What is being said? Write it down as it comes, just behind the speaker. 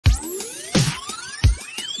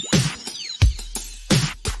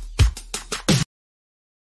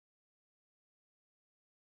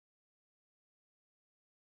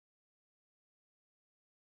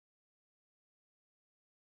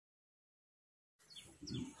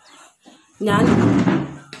ഞാൻ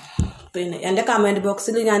പിന്നെ എൻ്റെ കമൻറ്റ്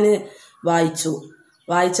ബോക്സിൽ ഞാൻ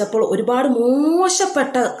വായിച്ചപ്പോൾ ഒരുപാട്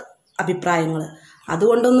മോശപ്പെട്ട അഭിപ്രായങ്ങൾ.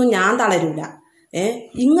 അതുകൊണ്ടൊന്നും ഞാൻ തളരൂല.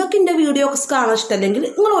 നിങ്ങൾക്ക് എൻ്റെ വീഡിയോസ് കാണാൻ ഇഷ്ടമല്ലെങ്കിൽ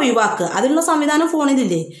നിങ്ങൾ ഒഴിവാക്കുക. അതിനുള്ള സംവിധാനം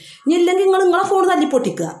ഫോണിലില്ലേ? ഇനി ഇല്ലെങ്കിൽ നിങ്ങളെ ഫോൺ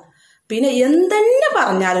തല്ലിപ്പൊട്ടിക്കുക. പിന്നെ എന്തെന്നെ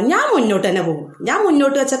പറഞ്ഞാലും ഞാൻ മുന്നോട്ട് തന്നെ പോകും. ഞാൻ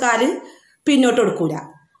മുന്നോട്ട് വെച്ച കാല് പിന്നോട്ട് എടുക്കൂല.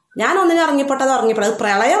 ഞാൻ ഒന്നിനും ഇറങ്ങിപ്പെട്ടത്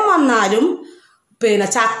പ്രളയം വന്നാലും പിന്നെ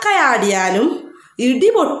ചക്കയാടിയാലും ഇടി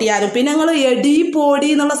പൊട്ടിയാലും പിന്നെ നിങ്ങൾ എടി പൊടി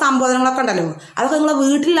എന്നുള്ള സംബോധനങ്ങളൊക്കെ ഉണ്ടല്ലോ, അതൊക്കെ നിങ്ങളെ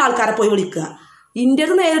വീട്ടിലുള്ള ആൾക്കാരെ പോയി വിളിക്കുക.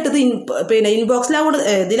 ഇന്ത്യയിൽ നേരിട്ടത് പിന്നെ ഇൻബോക്സിലാവുകൊണ്ട്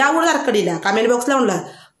ഇതിലാവുകൊണ്ട് തിരക്കടിയില്ല, കമൻറ്റ് ബോക്സിലാവുള്ള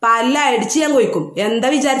പല അടിച്ച് ഞാൻ കൊയ്ക്കും. എന്താ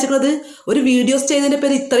വിചാരിച്ചിട്ടുള്ളത്? ഒരു വീഡിയോസ് ചെയ്തതിൻ്റെ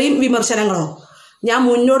പേര് ഇത്രയും വിമർശനങ്ങളോ? ഞാൻ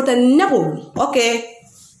മുന്നോട്ട് തന്നെ പോകും. ഓക്കെ.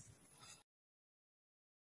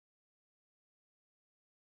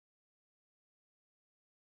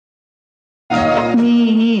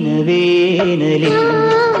 നീനവേനലിൽ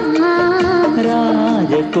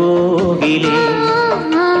രാജകോകിലേ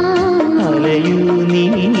അലയൂ നീ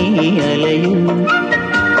അലയൂ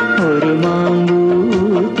ഒരു മാമ്പൂ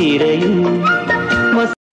തിരയൂ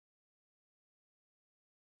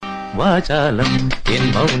വാചാലം എൻ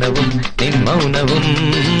മൗനവും നിൻ മൗനവും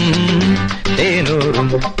തേനൂറും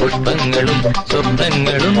പുഷ്പങ്ങളും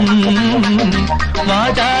സ്വപ്നങ്ങളും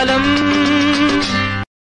വാചാലം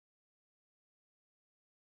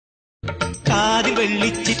കാതിൽ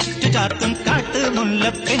വെള്ളിച്ചിറ്റു ചാർത്തും കാട്ടുമുല്ല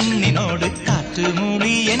പെണ്ണിനോട്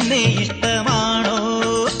കാറ്റുമൂളി എന്നെ ഇഷ്ടമാണോ?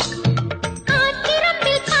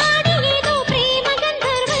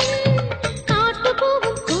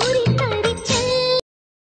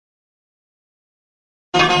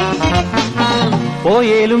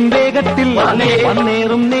 പോയേലും വേഗത്തിൽ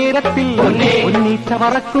വന്നേറും നേരത്തിൽ ഉന്നീച്ച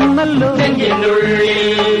പറക്കുന്നല്ലോ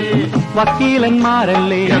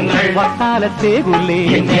വക്കീലന്മാരല്ലേ വക്കാലത്തേകുല്ലേ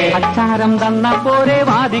അച്ചാരം തന്ന പോരെ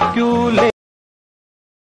വാദിക്കൂലേ.